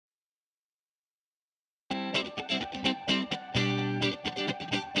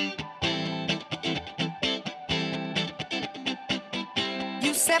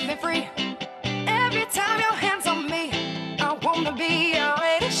set me free. Every time your hands on me, I wanna be your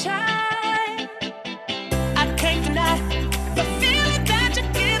way to shine. I can't deny the feeling that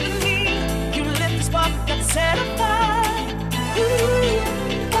you're giving me. You lit the spark that set a fire. Ooh,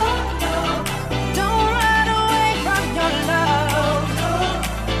 oh no, don't run away from your love.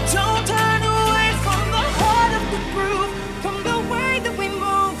 Don't turn away from the heart of the groove, from the way that we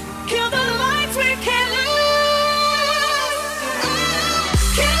move. Kill the lights we can't lose.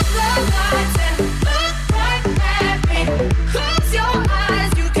 Kill the lights and look right at me. Close your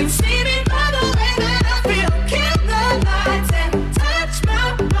eyes, you can see me by the way that I feel. Kill the lights and touch my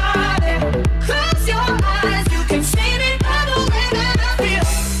body. Close your eyes, you can see me by the way that I feel.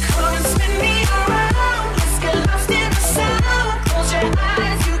 Come and spin me around, let's get lost in the sound. Close your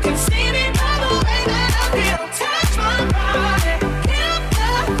eyes, you can see me by the way that I feel. Touch my body, kill the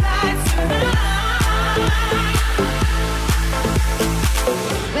lights tonight.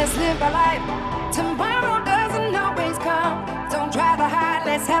 Let's live our life. Tomorrow doesn't always come. Don't try to hide,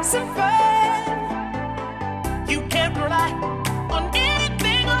 let's have some fun. You can't rely on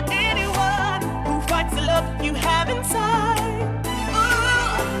anything or anyone who fights the love you have inside. Ooh,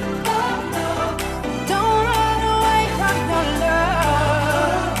 oh no, don't run away from your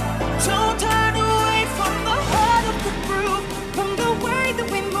love. Don't turn away from the heart of the groove, from the way that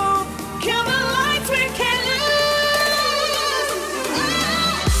we move. Kill the lights we can't lose.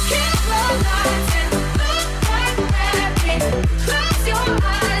 Kill the lights and look right at me. Close your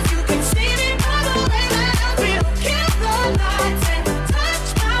eyes, you can see me by the way that I feel. Kill the lights and touch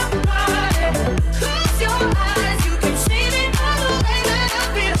my body. Close your eyes, you can see me by the way that I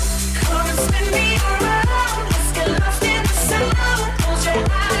feel. Come and spin me around, let's get lost in the sound. Close your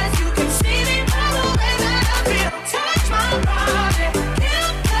eyes, you can see me by the way that I feel. Touch my body, kill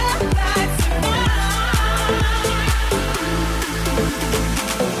the lights tonight.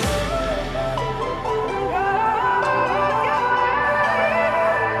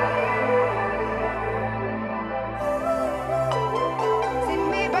 See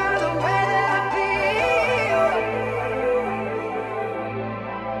me by the way that I feel.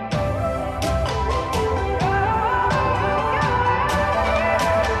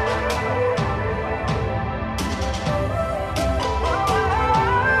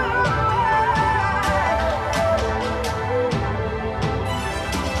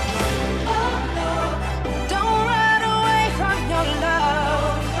 Don't run away from your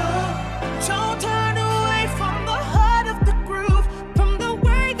love. Don't turn away from the heart of the groove, from the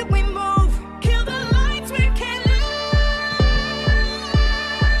way that we move. Kill the lights we can't lose.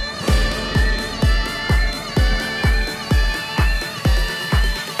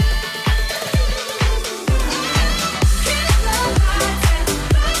 Kill the lights and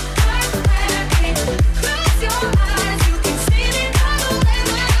look right at me. Close your eyes, you can see me by the way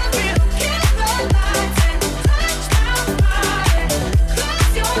that I feel. Kill the lights and touch my body.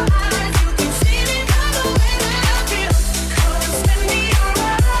 Close your eyes, you can see me by the way that I feel. Come and spin me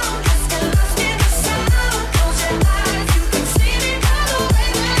around, let's get lost in the sound. Close your eyes, you can see me by the way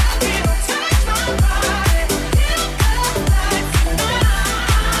that I feel. Touch my body, kill the lights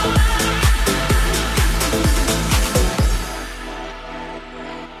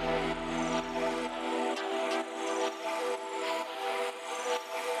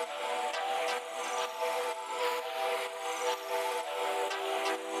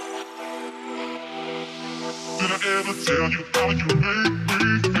Did I ever tell you how you make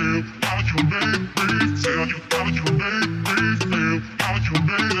me feel? How you make me tell you how you make me feel? How you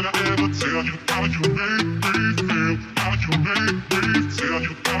make? Did I ever tell you how you make me feel? How you make me tell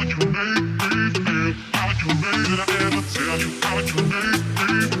you how you make me feel? How you make? Did I ever tell you how you make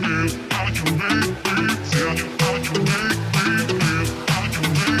me feel? How you make me tell you how you make me feel? How you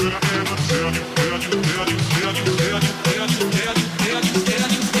make? Did I ever tell you?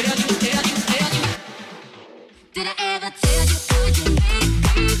 Did I ever tell you how you make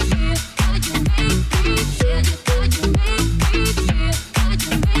me feel? How you make me tell you how you make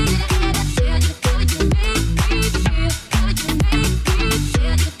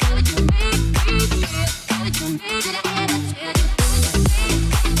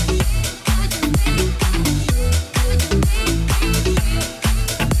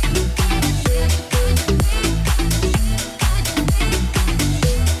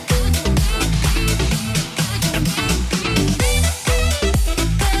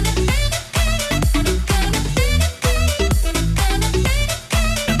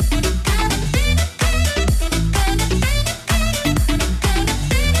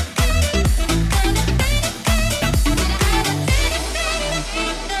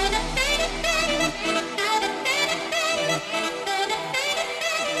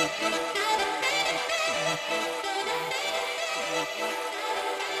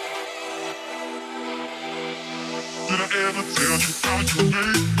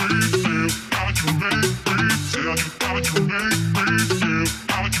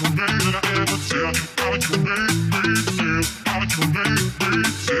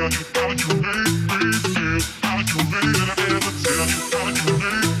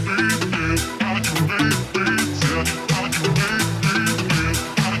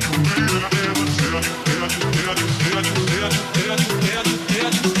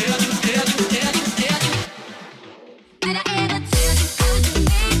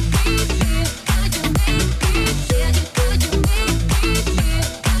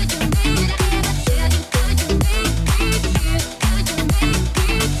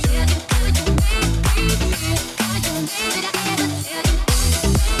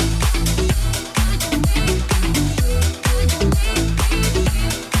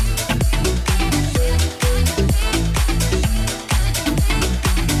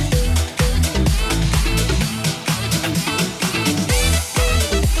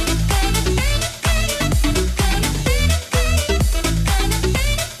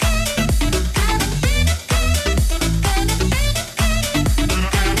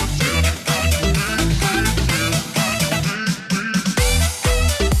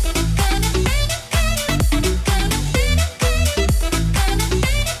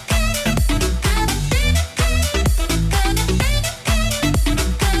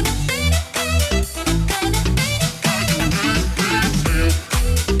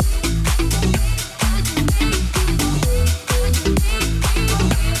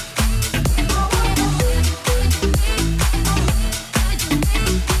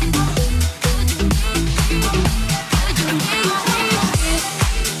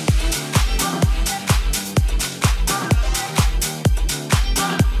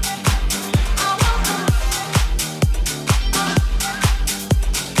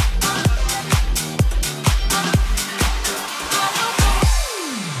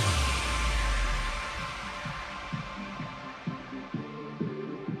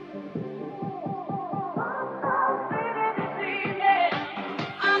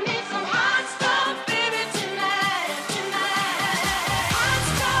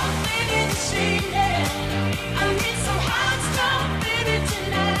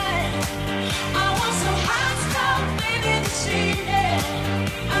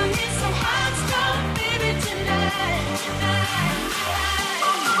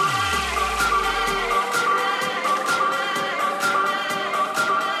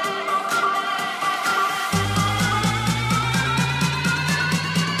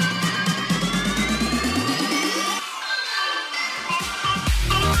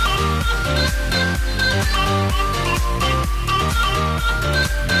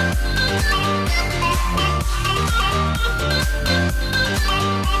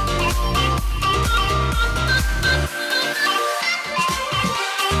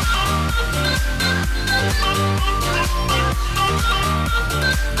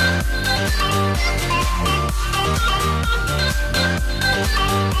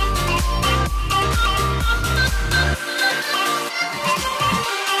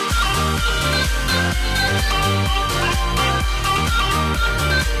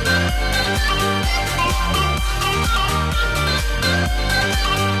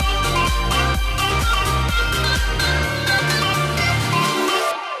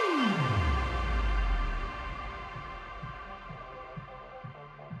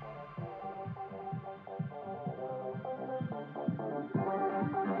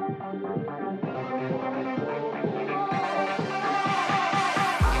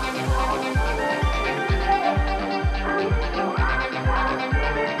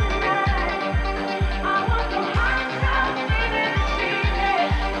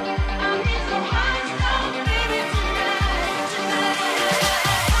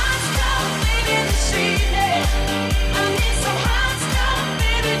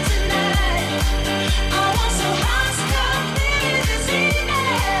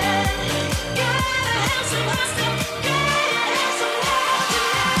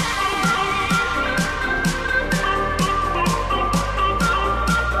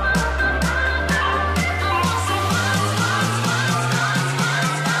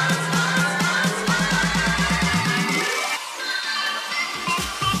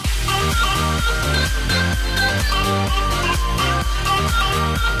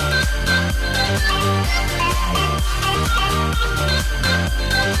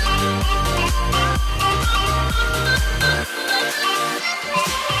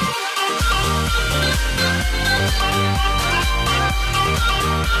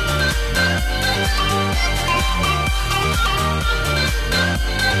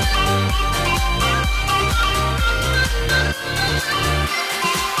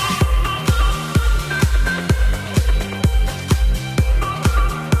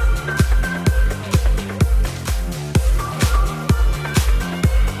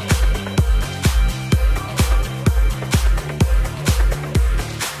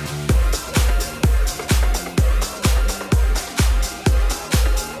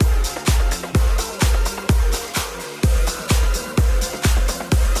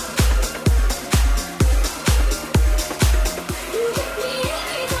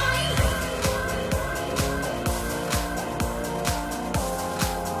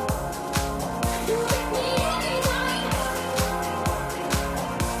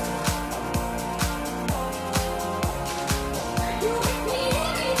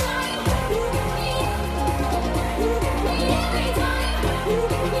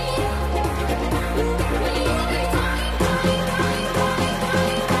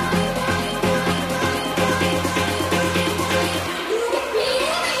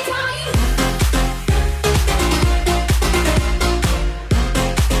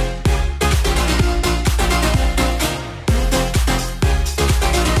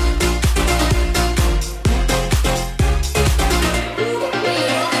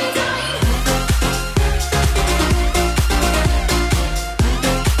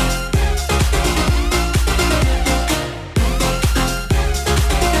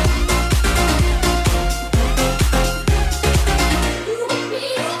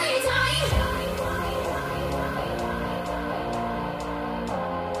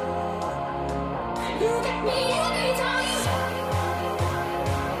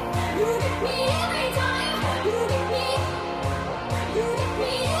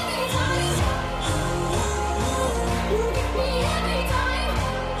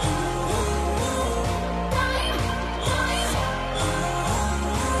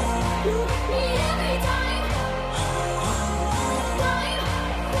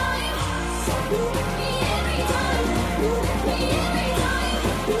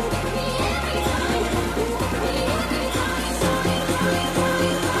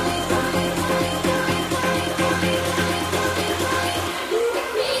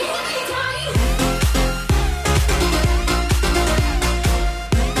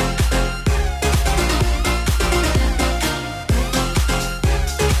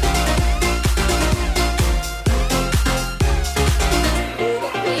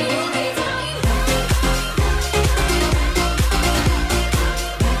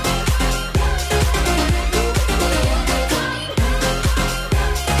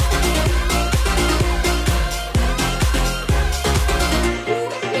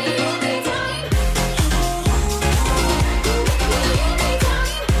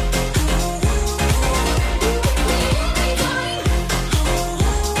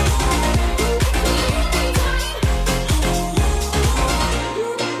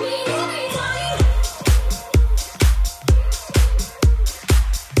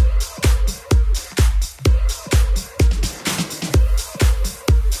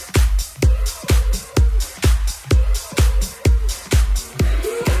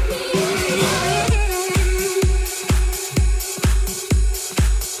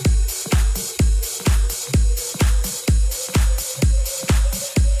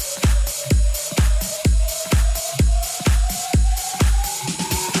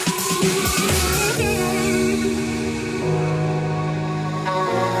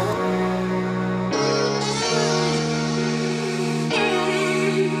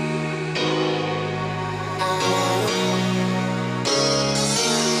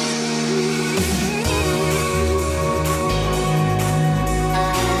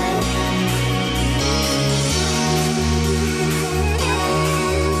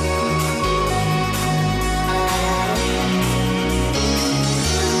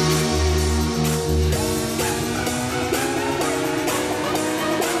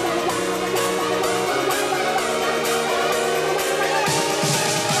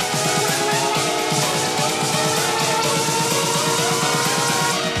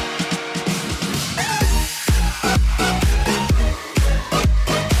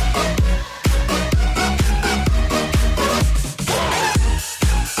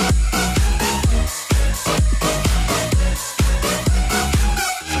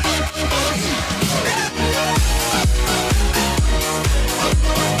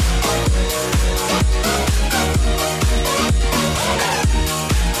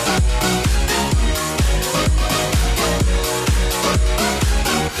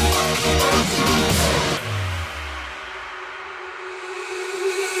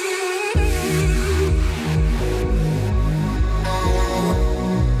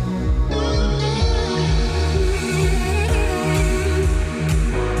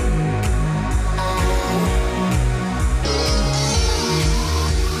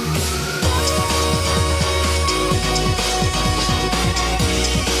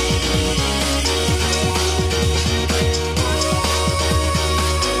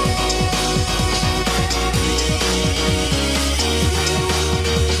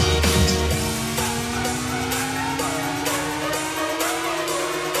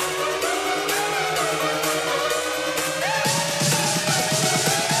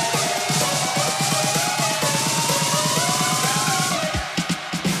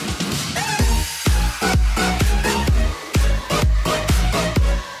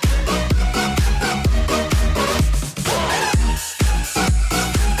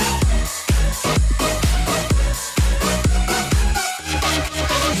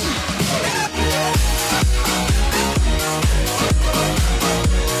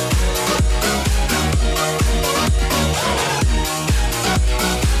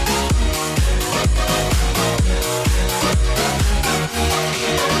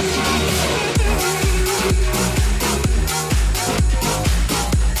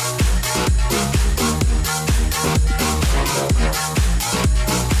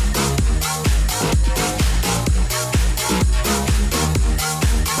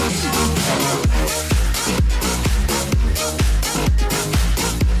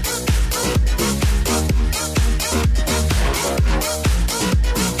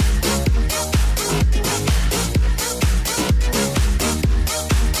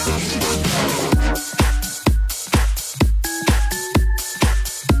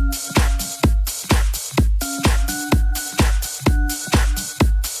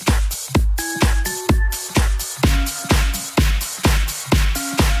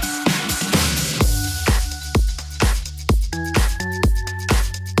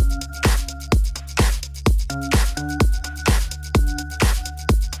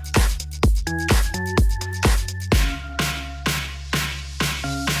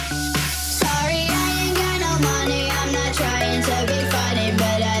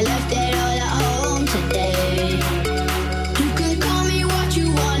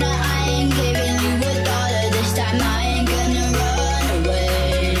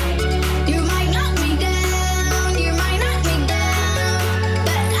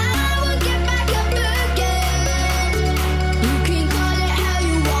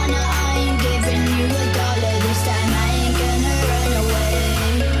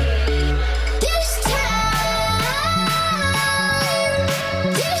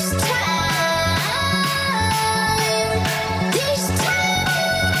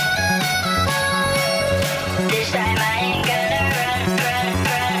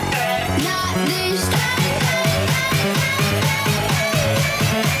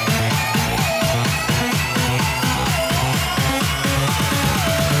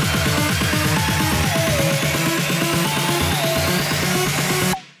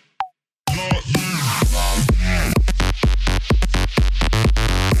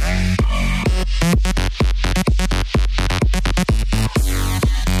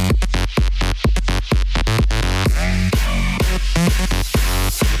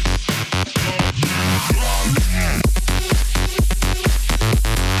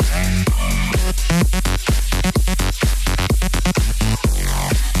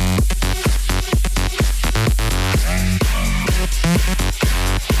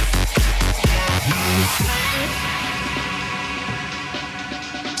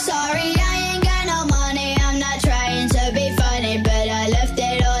Sorry, I ain't got no money. I'm not trying to be funny, but I left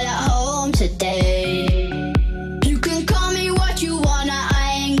it all at home today. You can call me what you wanna.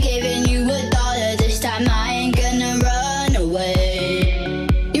 I ain't giving you $1 this time. I ain't gonna run away.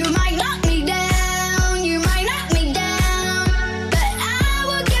 You might knock me down, you might knock me down, but I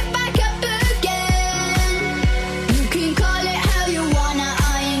will get back up again. You can call it how you wanna.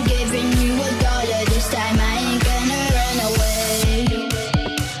 I ain't giving you $1 this time. I ain't gonna run away.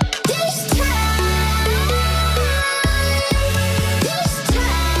 This time, this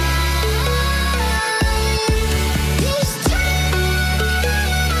time, this time,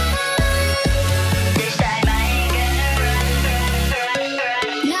 this time I ain't gonna run.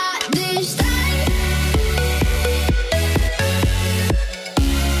 Not this time.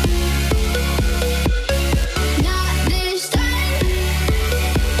 Not this time.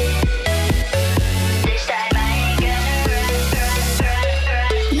 This time I ain't gonna run.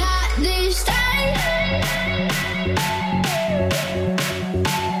 Not this time.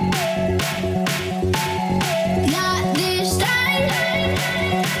 Not this time.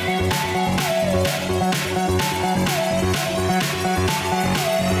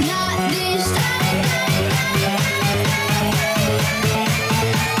 Not this time.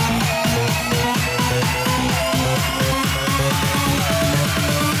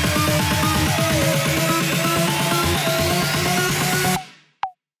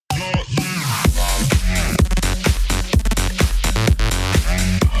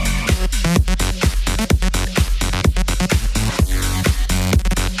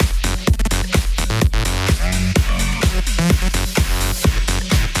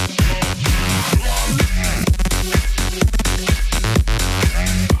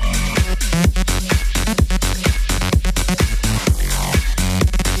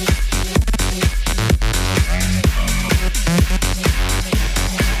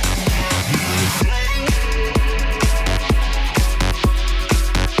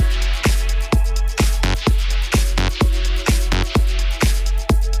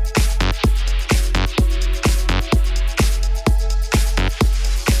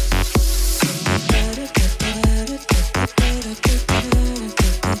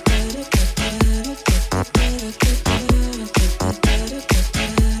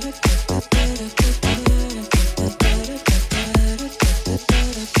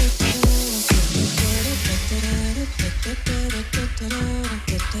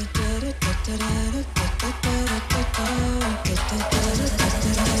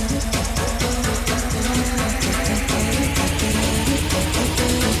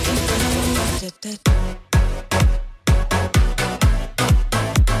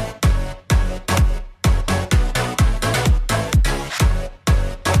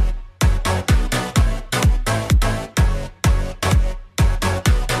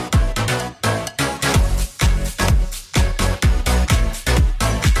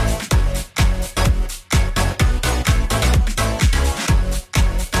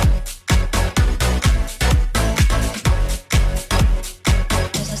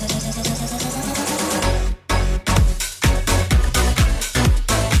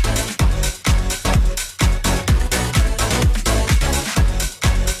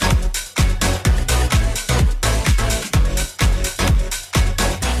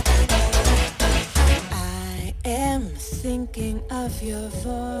 I am thinking of your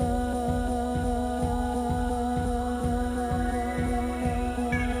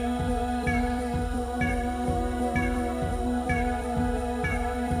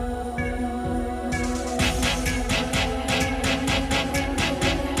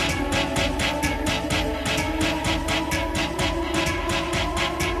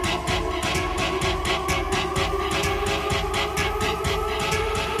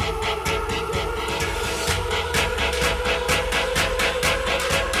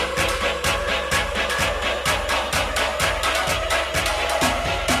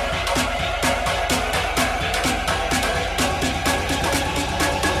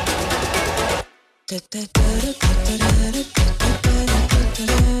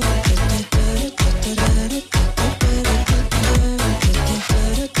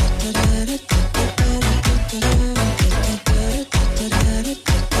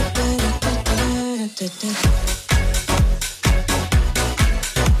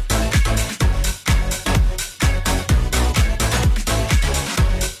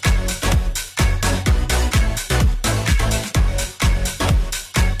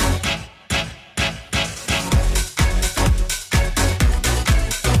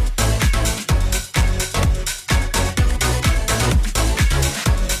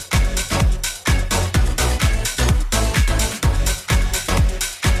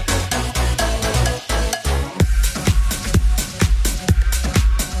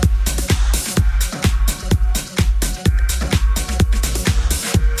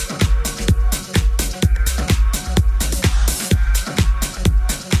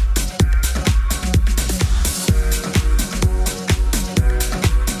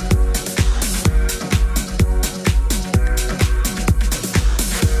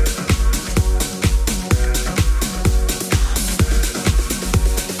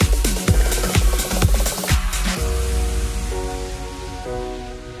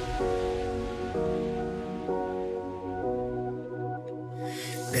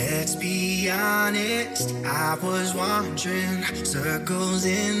past, I was wandering circles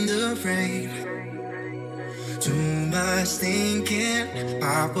in the rain. Too much thinking,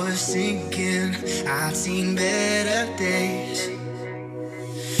 I was sinking. I'd seen better days.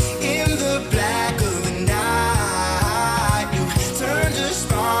 In the black of the night, you turned a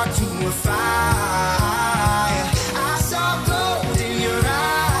spark to a fire. I saw gold in your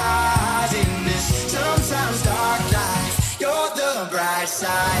eyes. In this sometimes dark life, you're the bright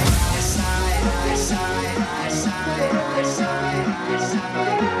side.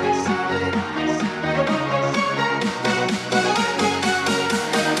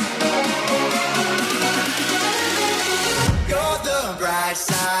 You're the bright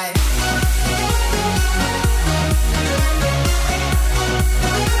side.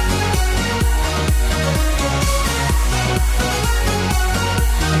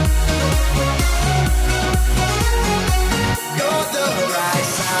 You're the bright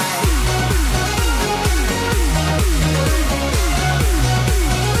side.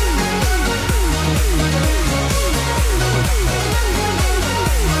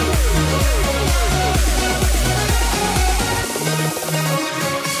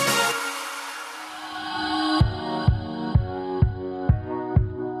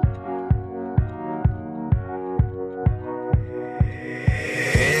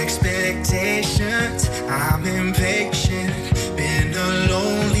 Expectations, I'm impatient. Been a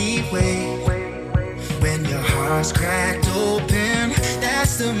lonely way. When your heart's cracked open,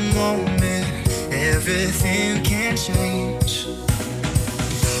 that's the moment everything can change.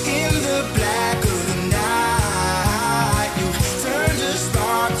 In the black of the night, you turned a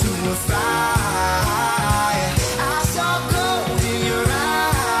spark to a fire. I saw gold in your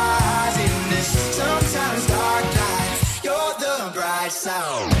eyes. In this sometimes dark life, you're the bright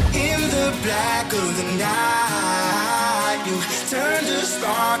side. In the black of the night, you turned a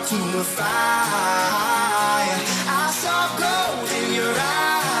spark to a fire. I saw gold in your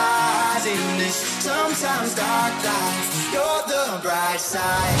eyes. In this sometimes dark life, you're the bright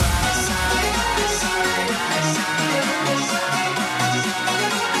side.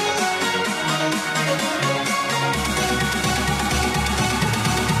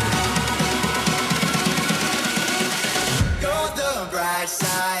 You're the bright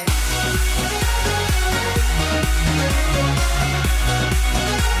side.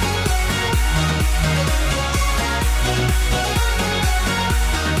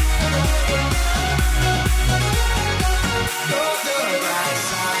 You're the bright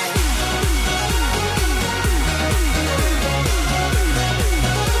side.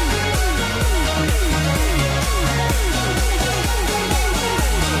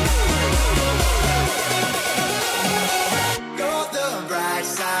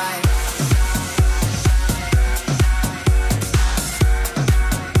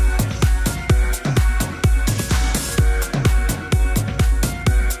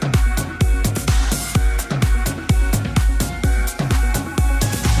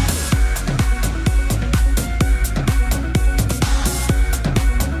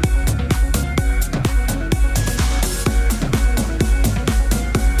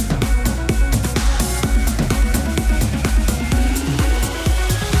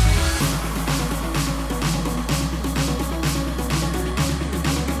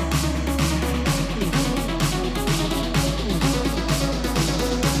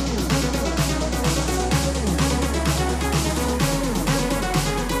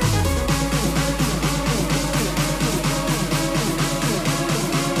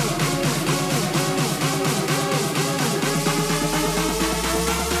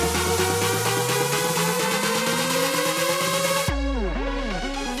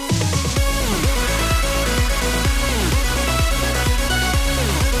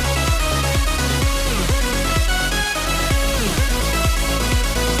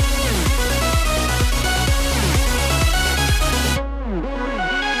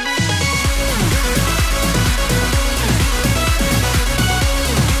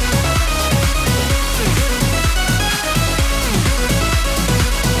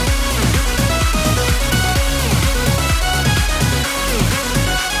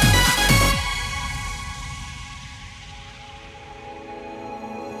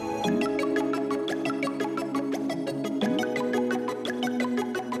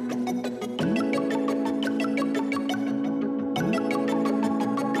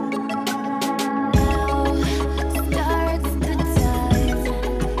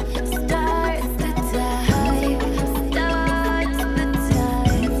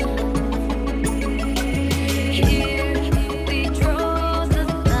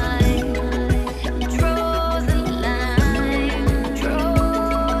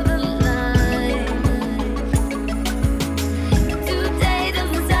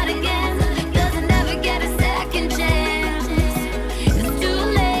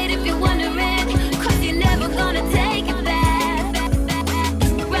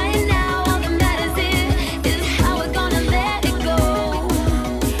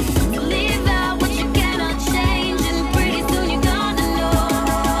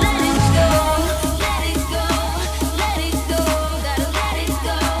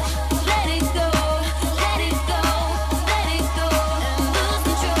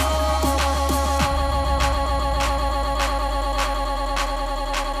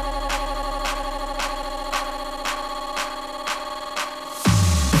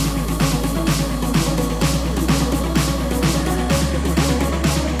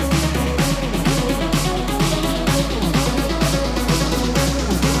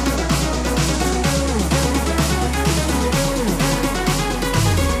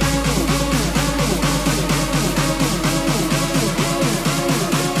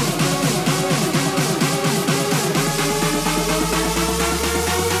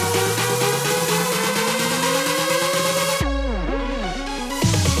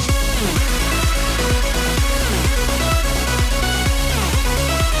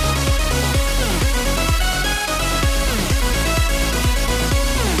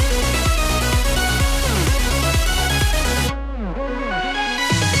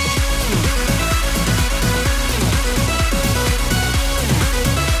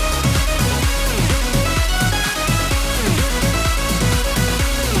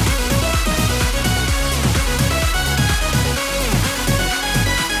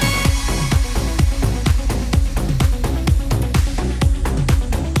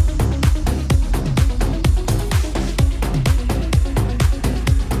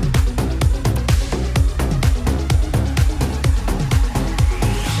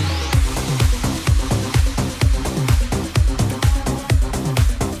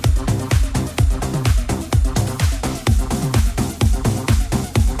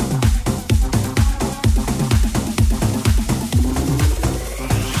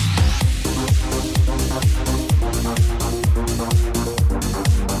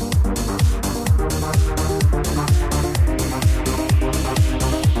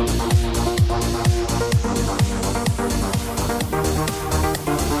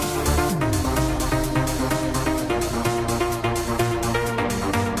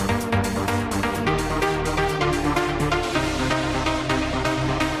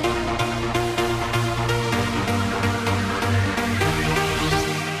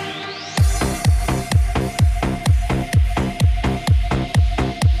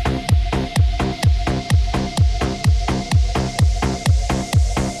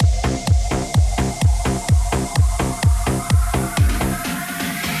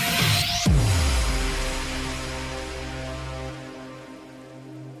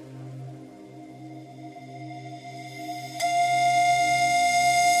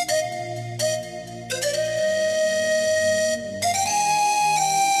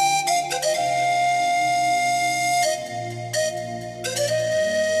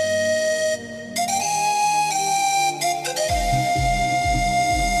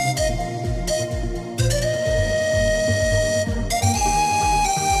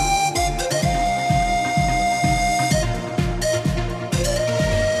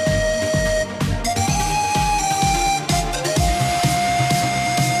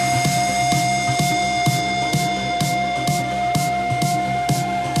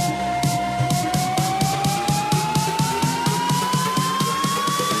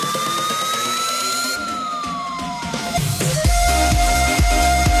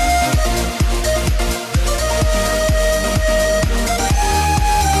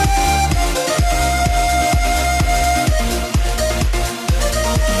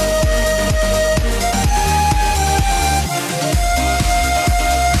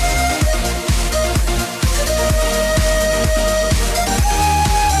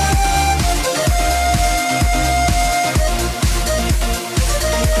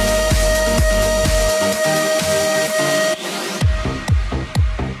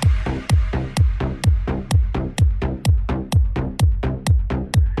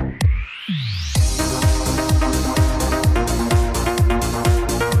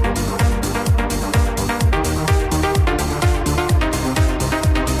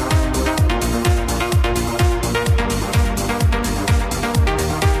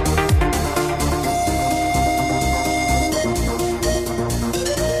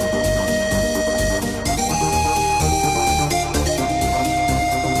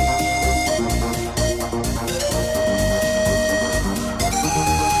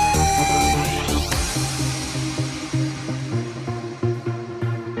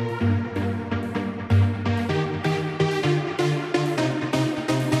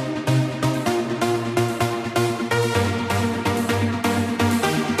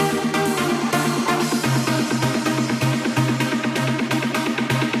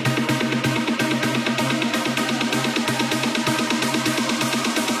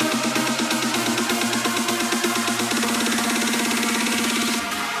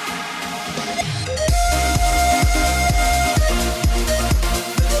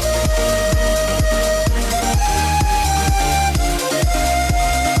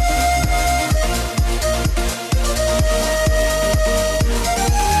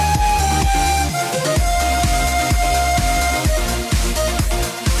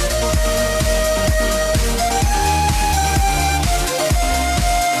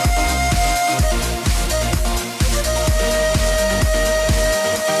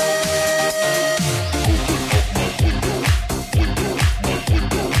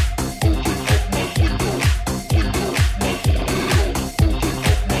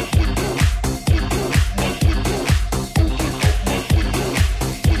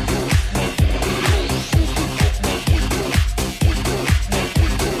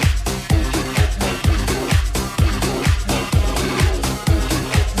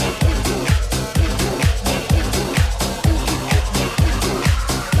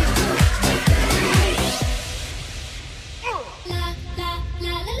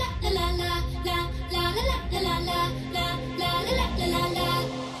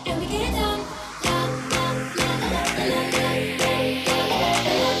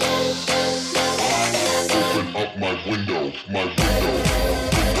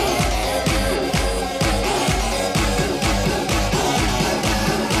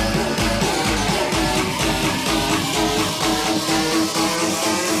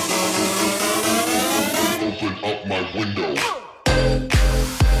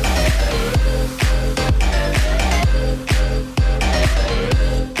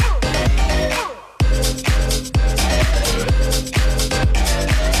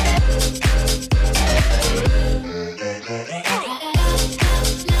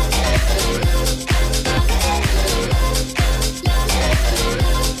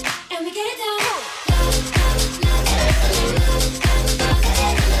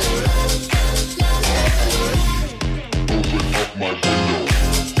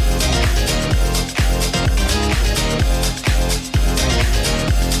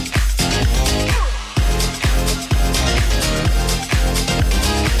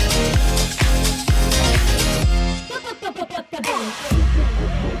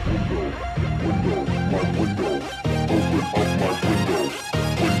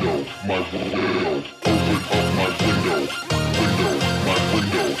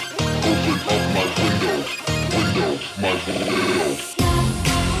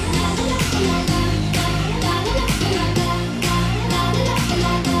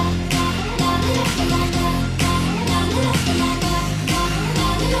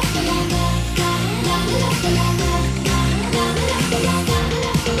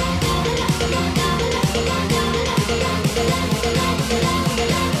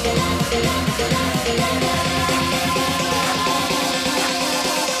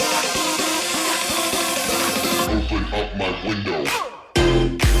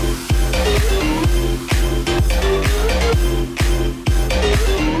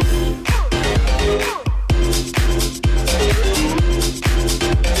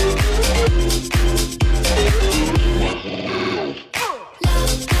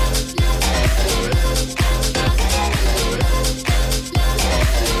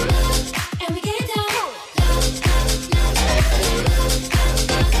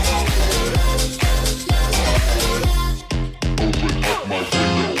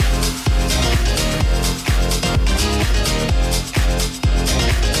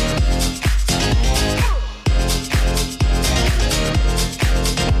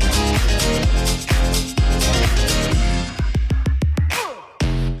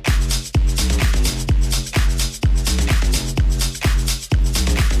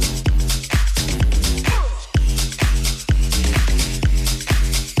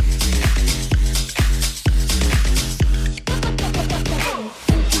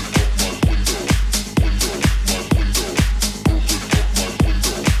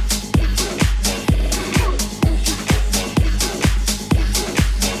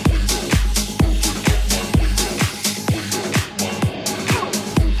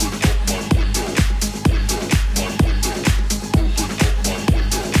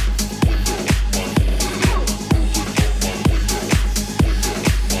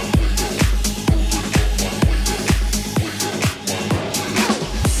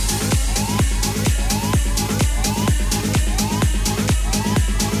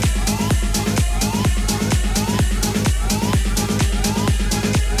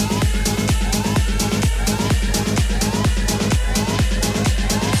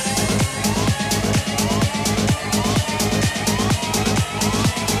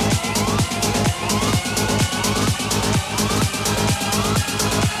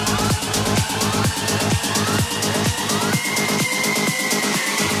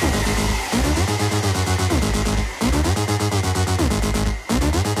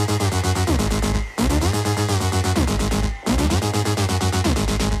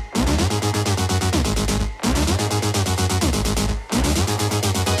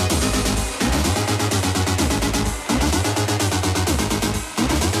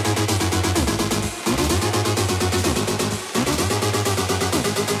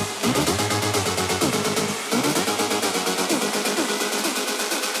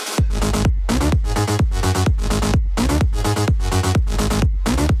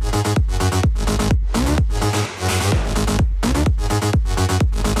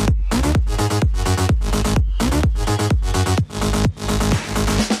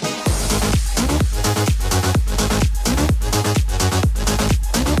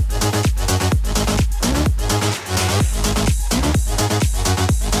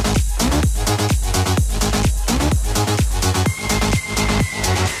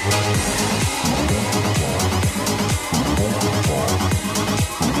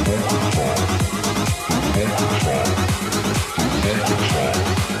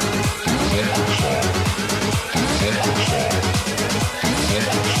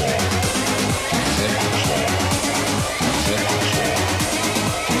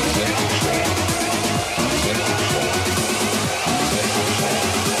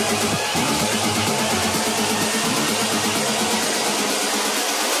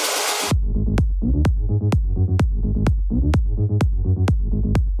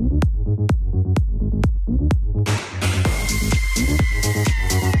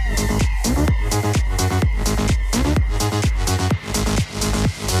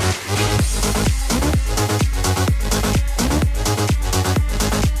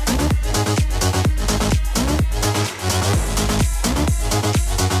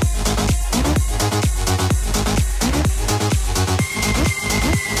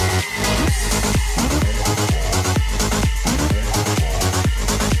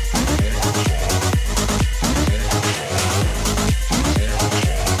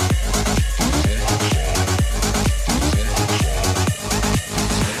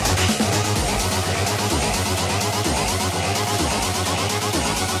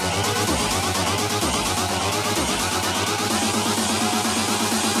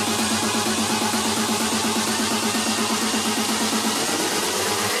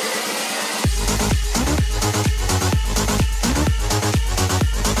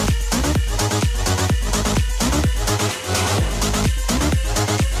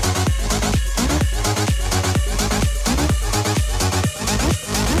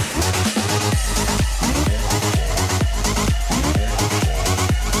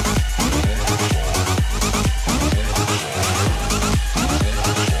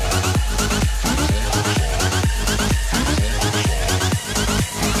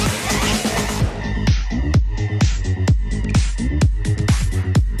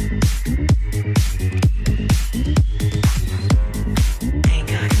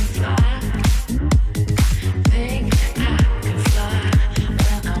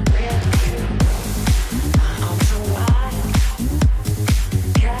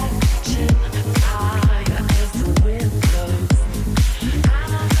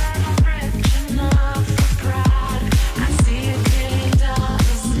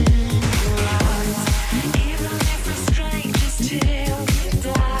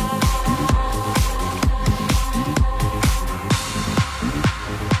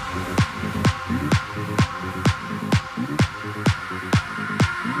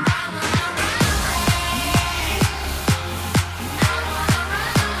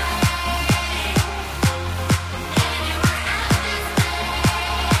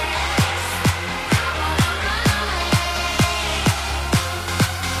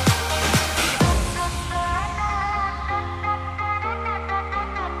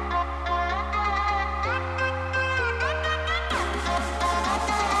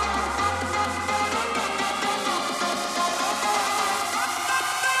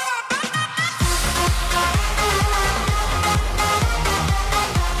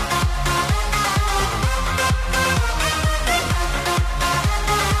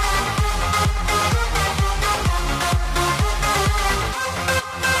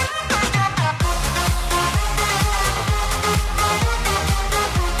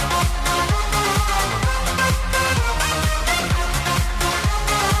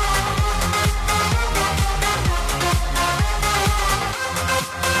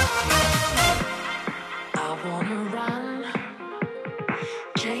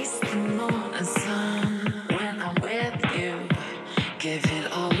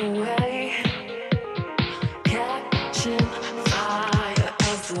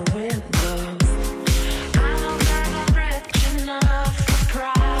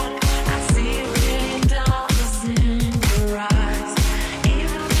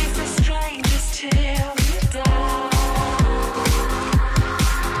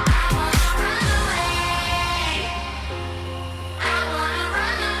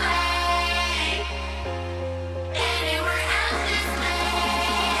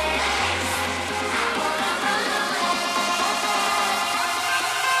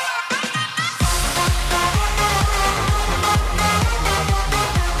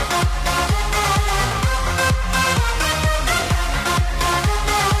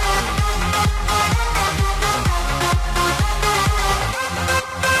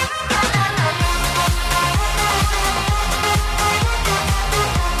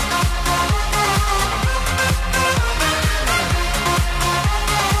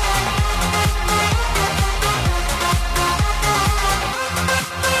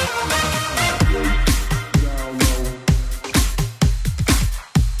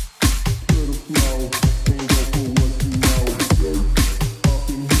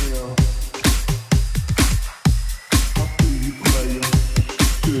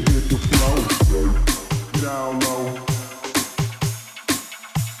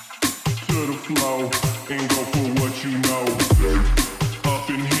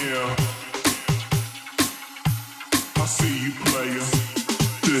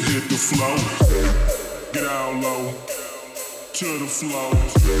 hit the flow. Get down low to the flow.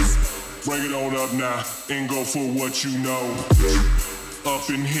 Bring it on up now and go for what you know. Up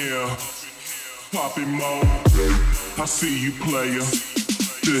in here, poppin' more. I see you, player.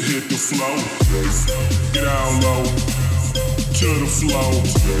 To hit the flow. Get down low to the flow.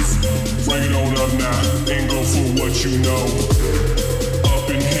 Bring it on up now and go for what you know. Up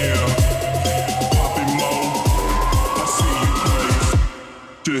in here, poppin' more. I see you, player.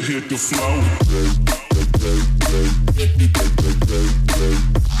 To hit the flow.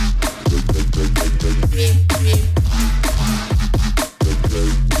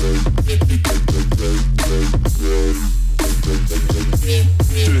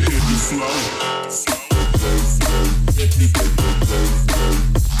 To hit the flow.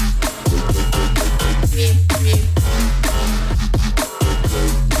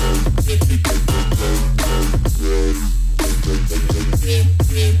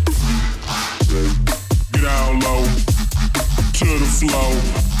 Get down low to the flow.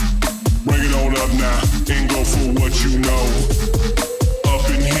 Bring it on up now and go for what you know. Up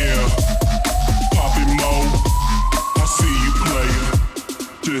in here, poppin' more. I see you, player.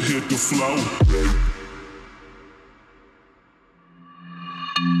 To hit the flow.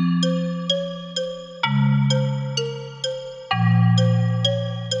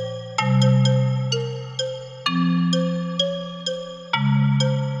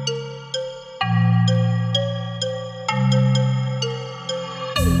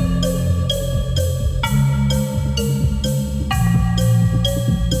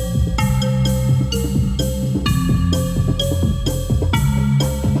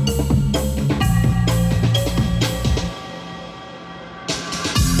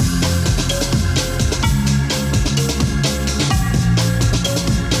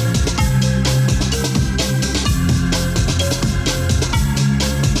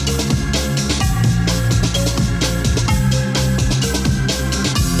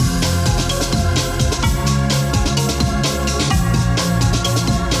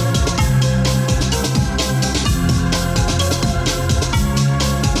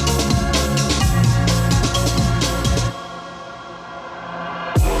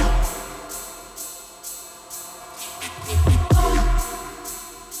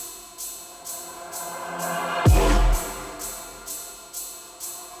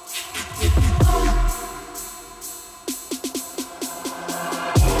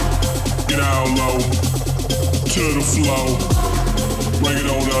 Get down low to the flow. Bring it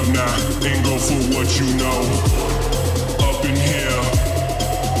on up now and go for what you know. Up in here,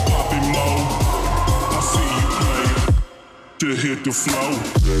 poppin' more. I see you, player. To hit the flow.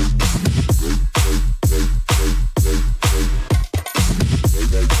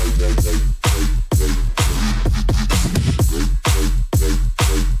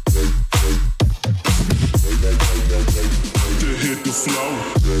 To hit the flow.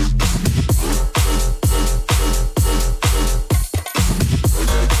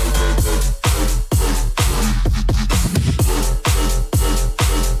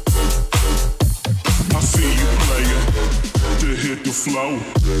 Flow. I see you, player. To hit the flow. Down low. To the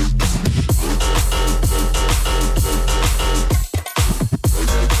flow. And go for what you know. Up in here.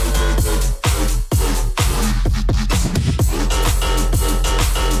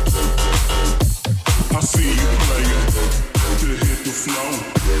 I see you, player.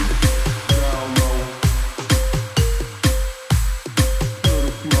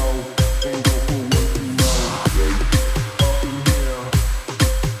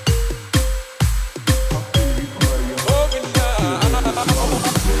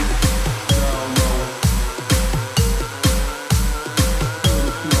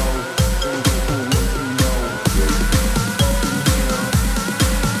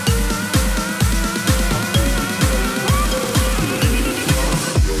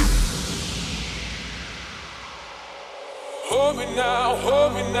 Hold me now,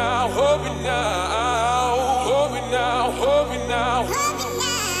 hold me now, hold me now, hold me now, hold me now,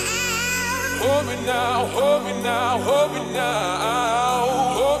 hold me now, hold me now, hold me now,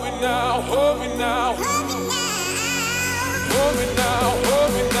 hold me now, hold me now, hold me now, hold me now,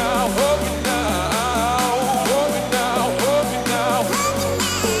 hold me now, hold me now, hold me now.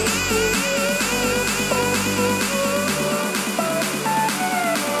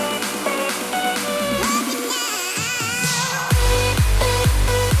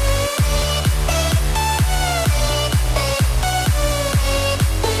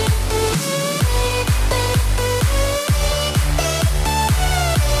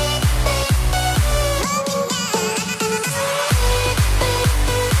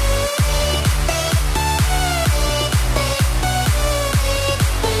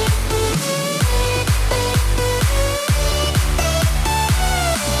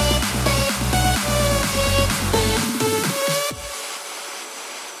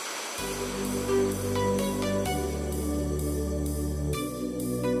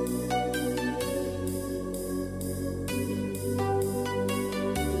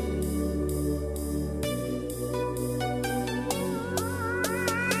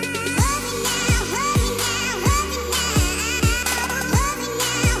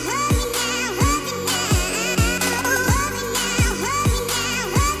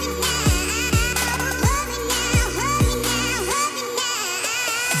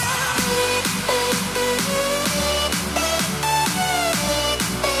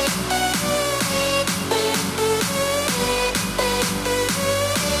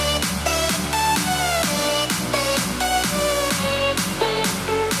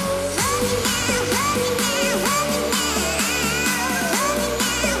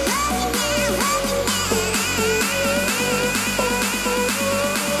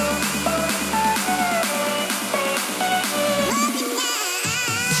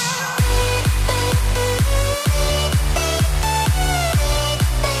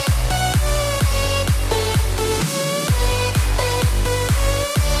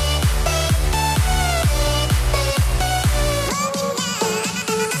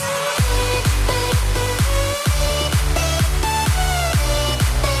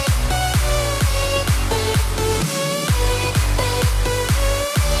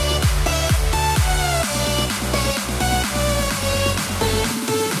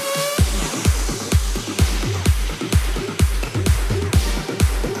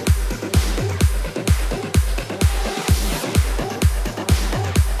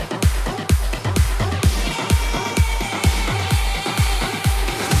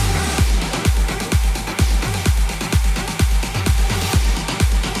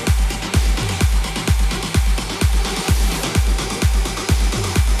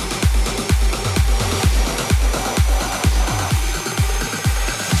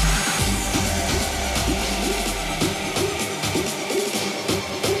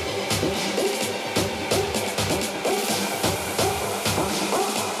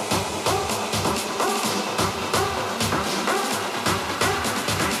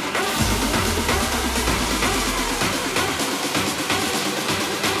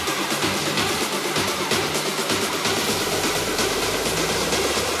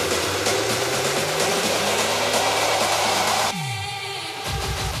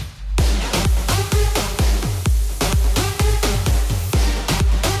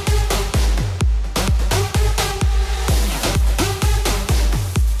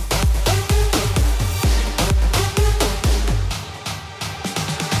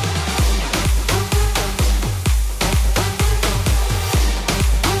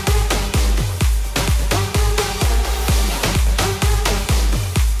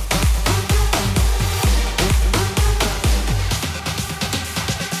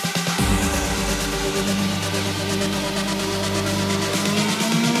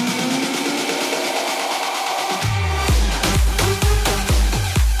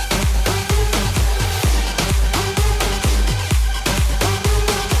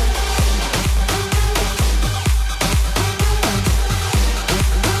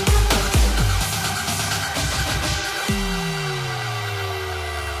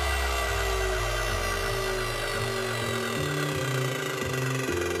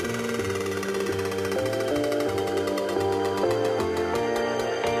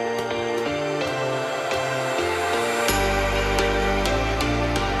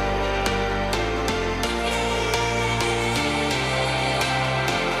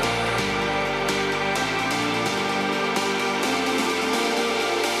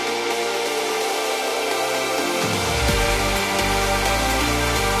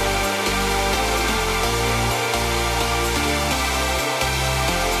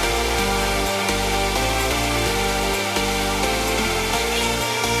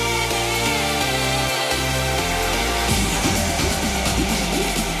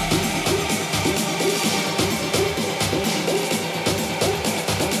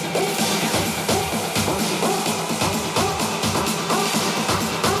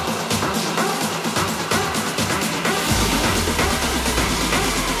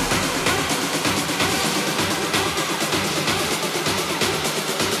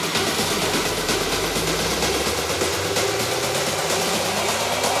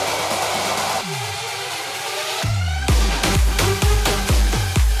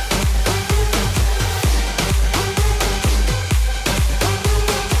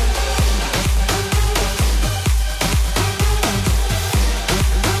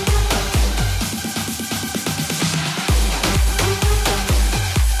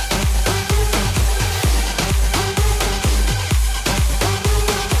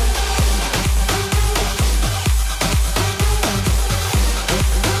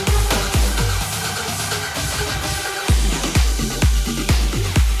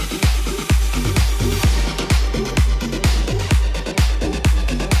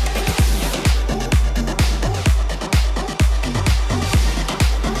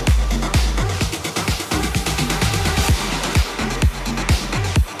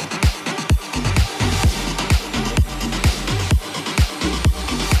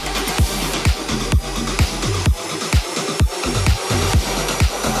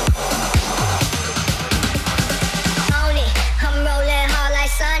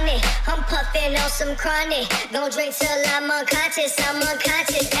 some chronic. Don't drink till I'm unconscious,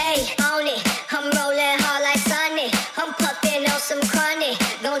 ayy, on it. I'm rolling hard like Sonic. I'm puffing on some chronic.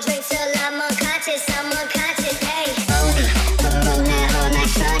 Don't drink till I'm unconscious, ayy, on it. I'm rolling hard like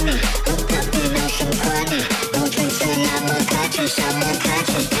Sonic. I'm puffing on some chronic. Don't drink till I'm unconscious,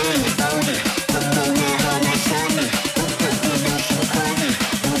 ayy, on it. I'm rolling hard like Sonic. I'm puffing on some chronic.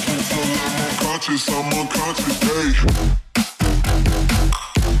 Don't drink till I'm unconscious, ayy.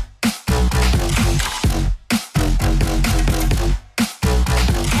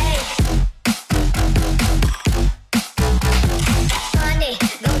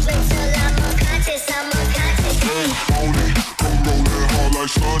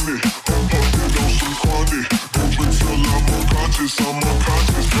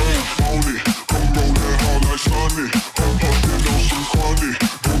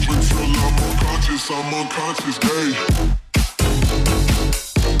 I'm unconscious, ayy.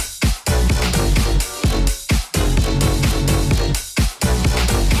 I'm unconscious,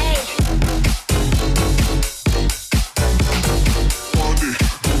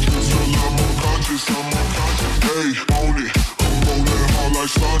 ayy, on it. I'm rolling hard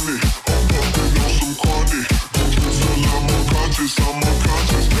like Sonic.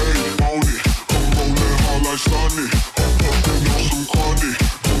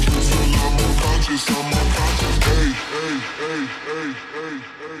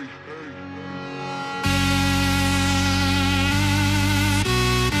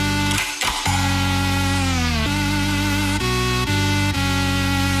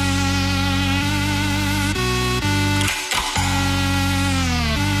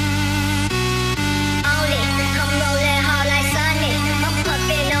 I'm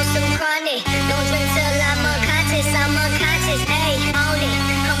puffing on some chronic. Don't drink till I'm unconscious, ayy, on it. I'm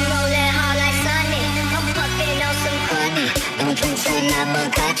rolling hard like Sonic. I'm puffing on some chronic. Don't drink till I'm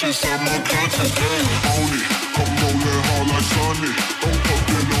unconscious, ayy, on it. I'm rolling hard like Sonic. I'm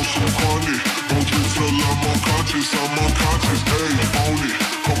puffing on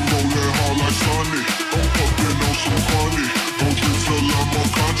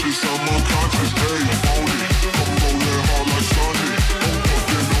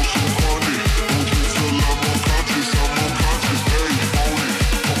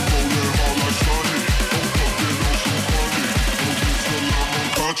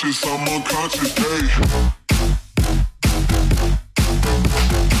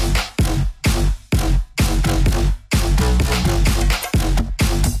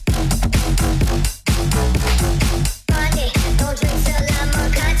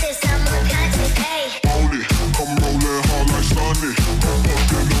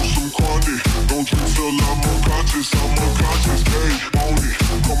some chronic. Don't drink till I'm unconscious, ayy, on it.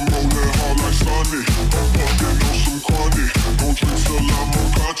 I'm rolling hard like Sonic. I'm puffing on some chronic. Don't drink till I'm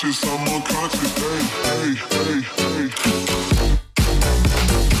unconscious, ayy. I'm unconscious, ayy, ayy, ayy, ayy.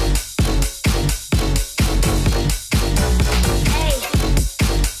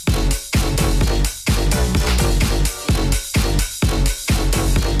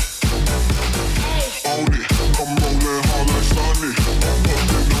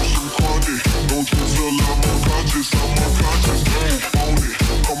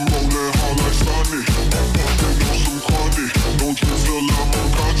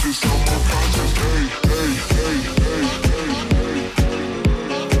 I'm unconscious, hey, hey, hey.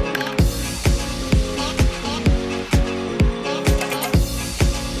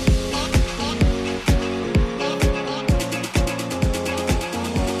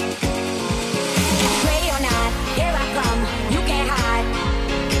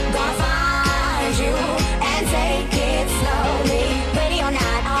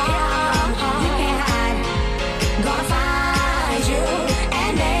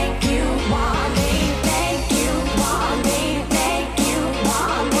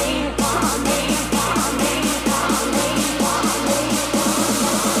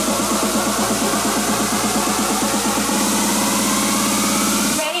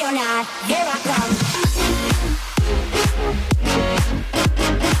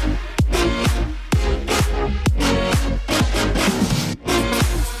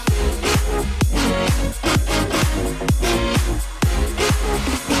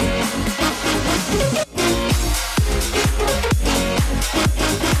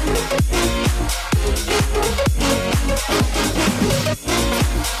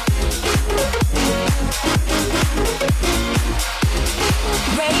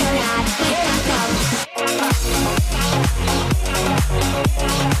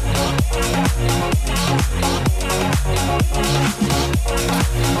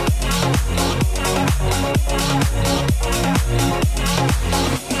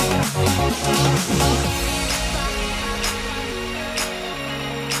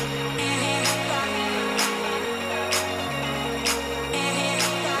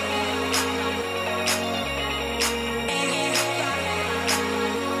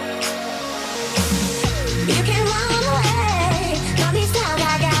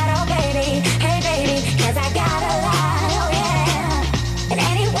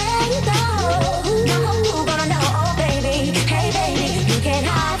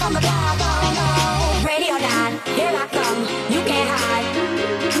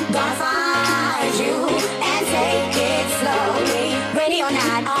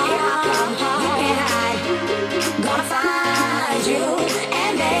 night.